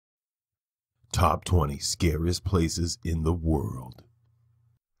Top 20 Scariest Places in the World.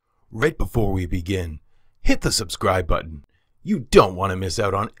 Right before we begin, hit the subscribe button. You don't want to miss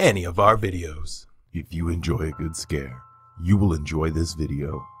out on any of our videos. If you enjoy a good scare, you will enjoy this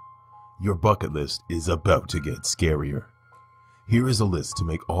video. Your bucket list is about to get scarier. Here is a list to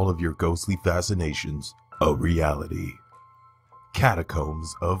make all of your ghostly fascinations a reality.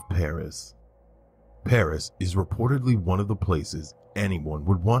 Catacombs of Paris. Paris is reportedly one of the places anyone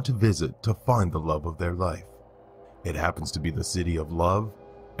would want to visit to find the love of their life. It happens to be the city of love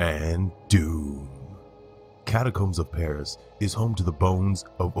and doom. Catacombs of Paris is home to the bones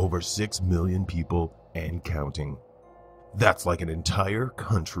of over 6 million people and counting. That's like an entire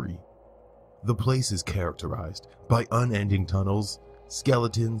country. The place is characterized by unending tunnels,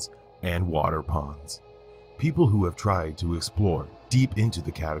 skeletons, and water ponds. People who have tried to explore deep into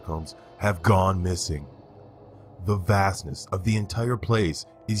the catacombs have gone missing. The vastness of the entire place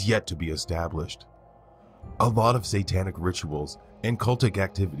is yet to be established. A lot of satanic rituals and cultic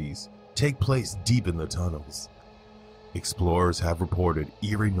activities take place deep in the tunnels. Explorers have reported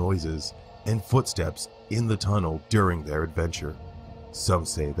eerie noises and footsteps in the tunnel during their adventure. Some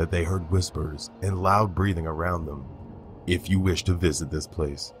say that they heard whispers and loud breathing around them. If you wish to visit this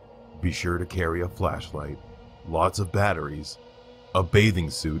place, be sure to carry a flashlight, lots of batteries, a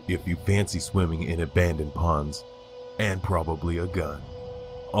bathing suit if you fancy swimming in abandoned ponds, and probably a gun.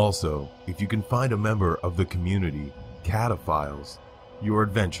 Also, if you can find a member of the community, cataphiles, your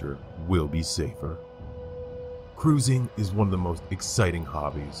adventure will be safer. Cruising is one of the most exciting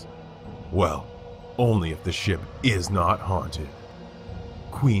hobbies. Well, only if the ship is not haunted.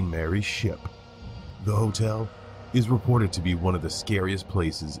 Queen Mary's ship. The hotel is reported to be one of the scariest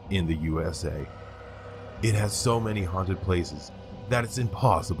places in the USA. It has so many haunted places that it's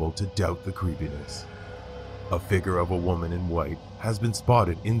impossible to doubt the creepiness. A figure of a woman in white has been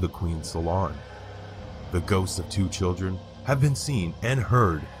spotted in the Queen's salon. The ghosts of 2 children have been seen and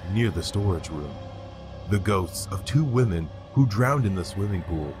heard near the storage room. The ghosts of 2 women who drowned in the swimming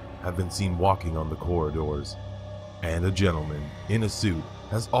pool have been seen walking on the corridors. And a gentleman in a suit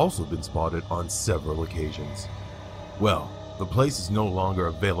has also been spotted on several occasions. Well, the place is no longer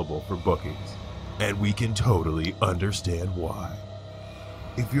available for bookings, and we can totally understand why.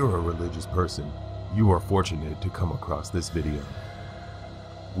 If you're a religious person, you are fortunate to come across this video.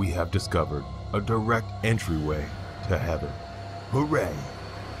 We have discovered a direct entryway to heaven. Hooray!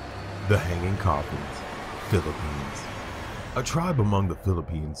 The Hanging Coffins, Philippines. A tribe among the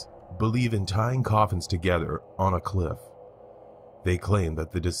Philippines believe in tying coffins together on a cliff. They claim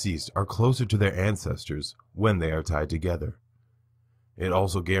that the deceased are closer to their ancestors when they are tied together. It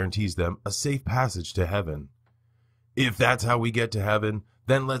also guarantees them a safe passage to heaven. If that's how we get to heaven,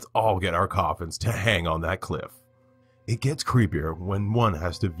 then let's all get our coffins to hang on that cliff. It gets creepier when one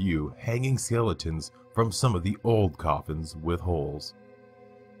has to view hanging skeletons from some of the old coffins with holes.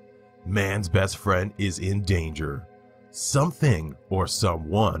 Man's best friend is in danger. Something or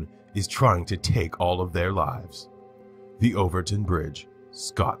someone is trying to take all of their lives. The Overtoun Bridge,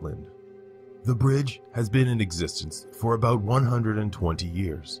 Scotland. The bridge has been in existence for about 120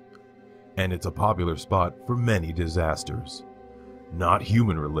 years, and it's a popular spot for many disasters. Not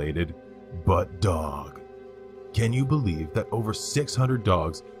human related, but dog. Can you believe that over 600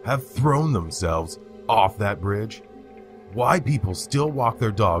 dogs have thrown themselves off that bridge? Why people still walk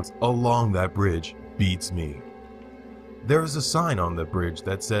their dogs along that bridge beats me. There is a sign on the bridge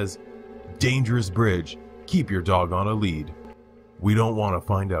that says, "Dangerous bridge, keep your dog on a lead." We don't want to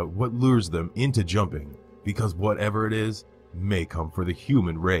find out what lures them into jumping, because whatever it is may come for the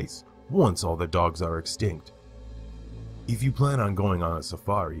human race once all the dogs are extinct. If you plan on going on a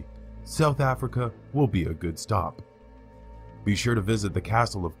safari, South Africa will be a good stop. Be sure to visit the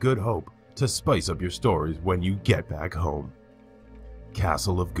Castle of Good Hope to spice up your stories when you get back home.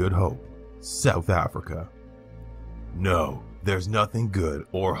 Castle of Good Hope, South Africa. No, there's nothing good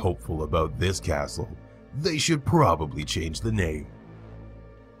or hopeful about this castle. They should probably change the name.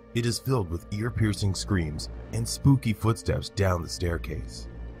 It is filled with ear-piercing screams and spooky footsteps down the staircase.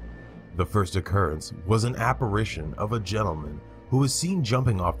 The first occurrence was an apparition of a gentleman who was seen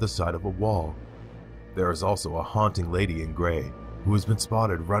jumping off the side of a wall. There is also a haunting lady in gray who has been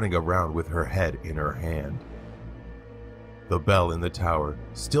spotted running around with her head in her hand. The bell in the tower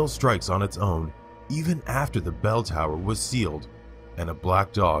still strikes on its own even after the bell tower was sealed, and a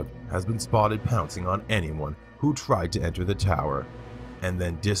black dog has been spotted pouncing on anyone who tried to enter the tower and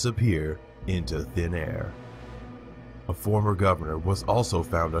then disappear into thin air. A former governor was also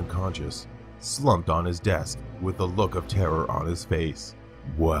found unconscious, slumped on his desk with a look of terror on his face.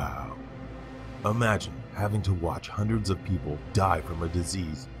 Wow. Imagine having to watch hundreds of people die from a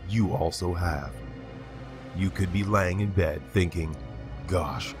disease you also have. You could be laying in bed thinking,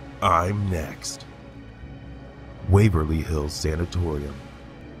 gosh, I'm next. Waverly Hills Sanatorium.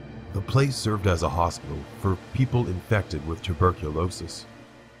 The place served as a hospital for people infected with tuberculosis.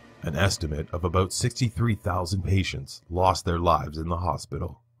 An estimate of about 63,000 patients lost their lives in the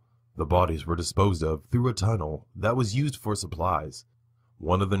hospital. The bodies were disposed of through a tunnel that was used for supplies.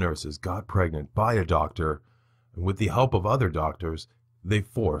 One of the nurses got pregnant by a doctor, and with the help of other doctors, they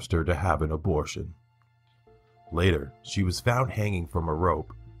forced her to have an abortion. Later, she was found hanging from a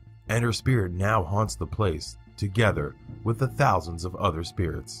rope, and her spirit now haunts the place, together with the thousands of other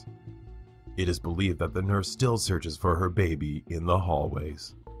spirits. It is believed that the nurse still searches for her baby in the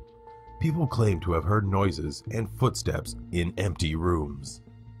hallways. People claim to have heard noises and footsteps in empty rooms.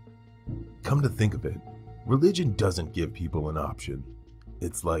 Come to think of it, religion doesn't give people an option.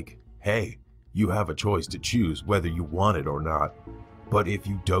 It's like, hey, you have a choice to choose whether you want it or not, but if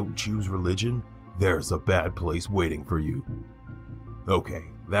you don't choose religion, there's a bad place waiting for you. Okay,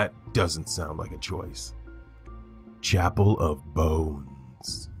 that doesn't sound like a choice. Chapel of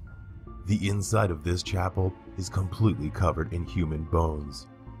Bones. The inside of this chapel is completely covered in human bones.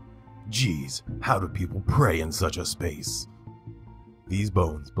 Geez, how do people pray in such a space? These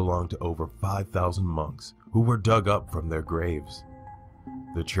bones belong to over 5,000 monks who were dug up from their graves.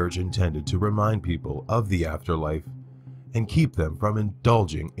 The church intended to remind people of the afterlife and keep them from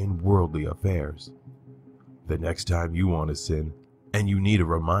indulging in worldly affairs. The next time you want to sin and you need a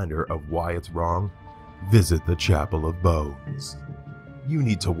reminder of why it's wrong, visit the Chapel of Bones. You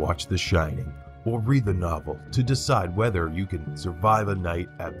need to watch The Shining or read the novel to decide whether you can survive a night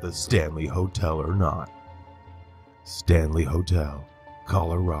at the Stanley Hotel or not. Stanley Hotel,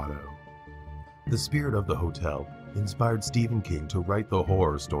 Colorado. The spirit of the hotel inspired Stephen King to write the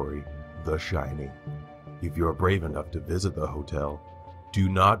horror story, The Shining. If you're brave enough to visit the hotel, do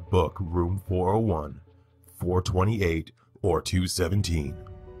not book room 401, 428, or 217.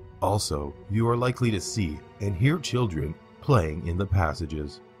 Also, you are likely to see and hear children playing in the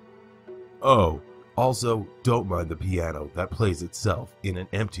passages. Oh, also, don't mind the piano that plays itself in an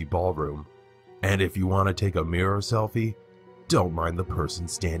empty ballroom. And if you want to take a mirror selfie, don't mind the person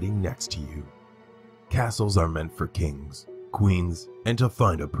standing next to you. Castles are meant for kings, queens, and to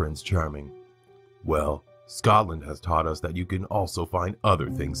find a Prince Charming. Well, Scotland has taught us that you can also find other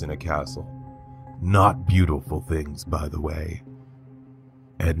things in a castle. Not beautiful things, by the way.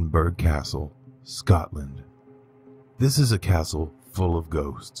 Edinburgh Castle, Scotland. This is a castle full of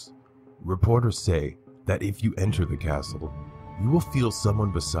ghosts. Reporters say that if you enter the castle, you will feel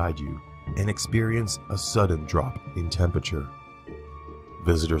someone beside you and experience a sudden drop in temperature.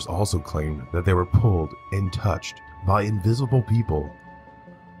 Visitors also claim that they were pulled and touched by invisible people.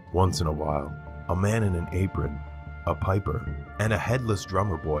 Once in a while, a man in an apron, a piper, and a headless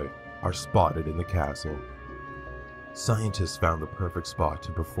drummer boy are spotted in the castle. Scientists found the perfect spot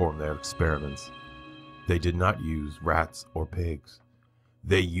to perform their experiments. They did not use rats or pigs.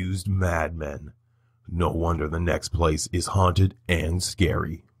 They used madmen. No wonder the next place is haunted and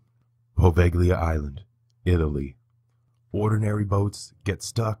scary. Poveglia Island, Italy. Ordinary boats get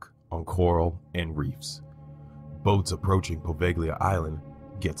stuck on coral and reefs. Boats approaching Poveglia Island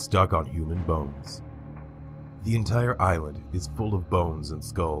get stuck on human bones. The entire island is full of bones and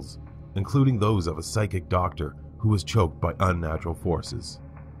skulls, including those of a psychic doctor who was choked by unnatural forces.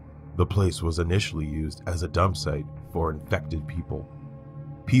 The place was initially used as a dump site for infected people.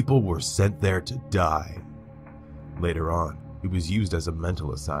 People were sent there to die. Later on, it was used as a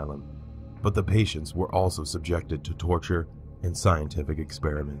mental asylum, but the patients were also subjected to torture and scientific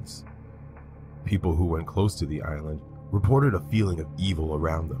experiments. People who went close to the island reported a feeling of evil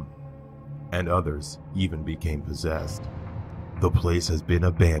around them, and others even became possessed. The place has been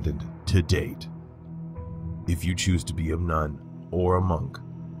abandoned to date. If you choose to be a nun or a monk,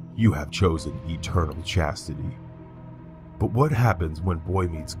 you have chosen eternal chastity. But what happens when boy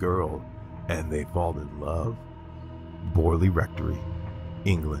meets girl and they fall in love? Borley Rectory,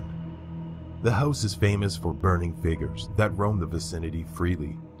 England. The house is famous for burning figures that roam the vicinity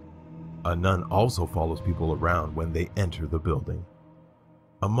freely. A nun also follows people around when they enter the building.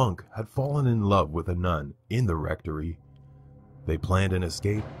 A monk had fallen in love with a nun in the rectory. They planned an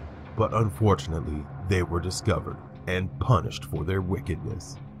escape, but unfortunately they were discovered and punished for their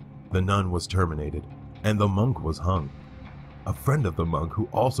wickedness. The nun was terminated, and the monk was hung. A friend of the monk who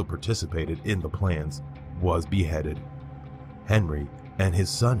also participated in the plans was beheaded. Henry and his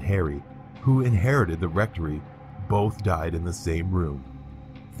son Harry, who inherited the rectory, both died in the same room.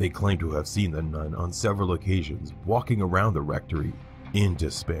 They claim to have seen the nun on several occasions walking around the rectory in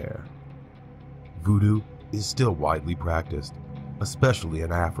despair. Voodoo is still widely practiced, especially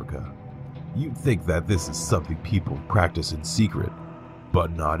in Africa. You'd think that this is something people practice in secret,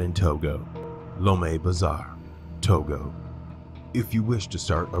 but not in Togo. Lomé Bazaar, Togo. If you wish to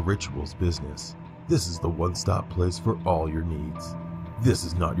start a rituals business, this is the one-stop place for all your needs. This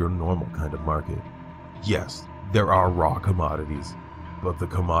is not your normal kind of market. Yes, there are raw commodities, but the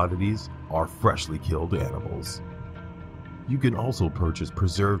commodities are freshly killed animals. You can also purchase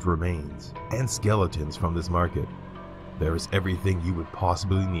preserved remains and skeletons from this market. There is everything you would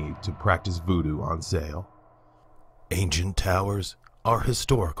possibly need to practice voodoo on sale. Ancient towers are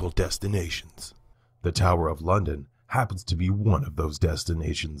historical destinations. The Tower of London happens to be one of those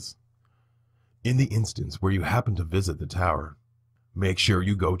destinations. In the instance where you happen to visit the tower, make sure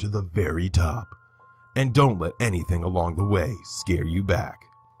you go to the very top, and don't let anything along the way scare you back.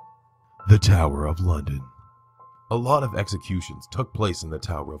 The Tower of London. A lot of executions took place in the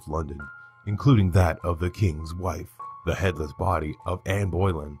Tower of London, including that of the King's wife. The headless body of Anne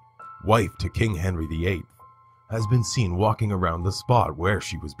Boleyn, wife to King Henry VIII, has been seen walking around the spot where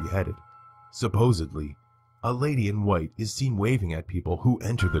she was beheaded. Supposedly, a lady in white is seen waving at people who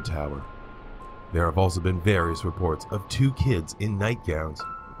enter the tower. There have also been various reports of 2 kids in nightgowns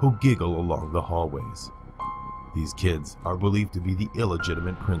who giggle along the hallways. These kids are believed to be the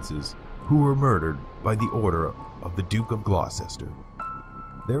illegitimate princes who were murdered by the order of the Duke of Gloucester.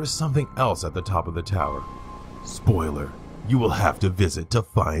 There is something else at the top of the tower. Spoiler, you will have to visit to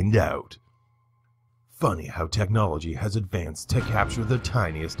find out. Funny how technology has advanced to capture the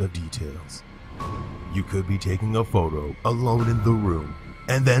tiniest of details. You could be taking a photo alone in the room,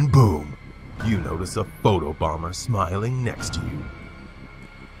 and then boom, you notice a photo bomber smiling next to you.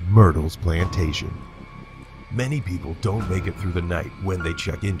 Myrtles Plantation. Many people don't make it through the night when they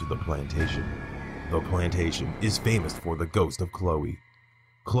check into the plantation. The plantation is famous for the ghost of Chloe.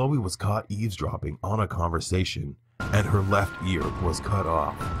 Chloe was caught eavesdropping on a conversation, and her left ear was cut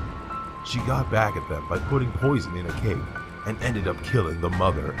off. She got back at them by putting poison in a cake and ended up killing the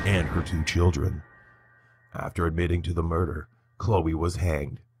mother and her 2 children. After admitting to the murder, Chloe was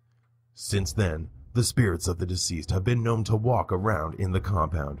hanged. Since then, the spirits of the deceased have been known to walk around in the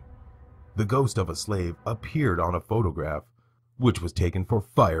compound. The ghost of a slave appeared on a photograph, which was taken for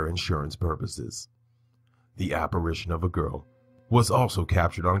fire insurance purposes. The apparition of a girl was also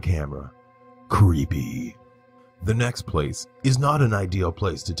captured on camera. Creepy. The next place is not an ideal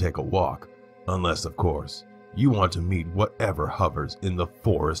place to take a walk, unless, of course, you want to meet whatever hovers in the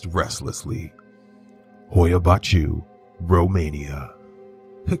forest restlessly. Hoia, Baciu, Romania.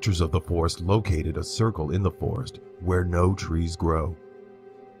 Pictures of the forest located a circle in the forest where no trees grow.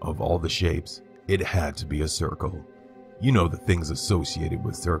 Of all the shapes, it had to be a circle. You know the things associated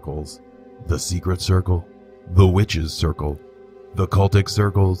with circles. The secret circle, the witch's circle, the cultic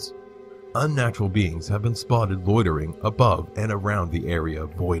circles. Unnatural beings have been spotted loitering above and around the area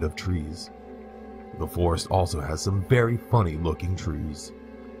void of trees. The forest also has some very funny looking trees.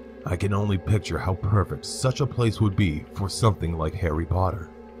 I can only picture how perfect such a place would be for something like Harry Potter.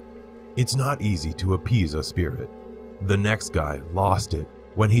 It's not easy to appease a spirit. The next guy lost it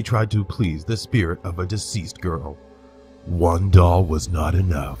when he tried to please the spirit of a deceased girl. One doll was not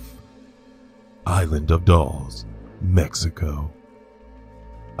enough. Island of Dolls, Mexico.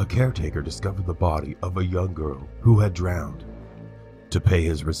 A caretaker discovered the body of a young girl who had drowned. To pay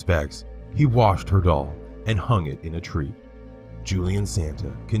his respects, he washed her doll and hung it in a tree. Julian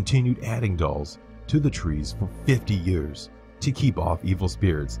Santa continued adding dolls to the trees for 50 years to keep off evil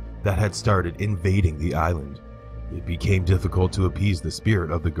spirits that had started invading the island. It became difficult to appease the spirit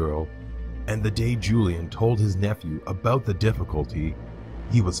of the girl, and the day Julian told his nephew about the difficulty,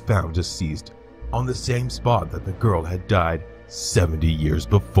 he was found deceased on the same spot that the girl had died 70 years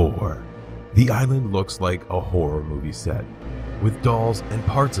before. The island looks like a horror movie set, with dolls and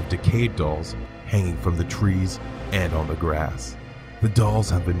parts of decayed dolls hanging from the trees and on the grass. The dolls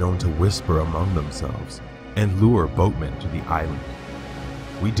have been known to whisper among themselves and lure boatmen to the island.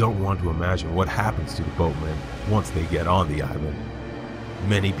 We don't want to imagine what happens to the boatmen once they get on the island.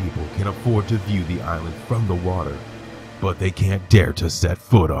 Many people can afford to view the island from the water, but they can't dare to set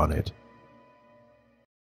foot on it.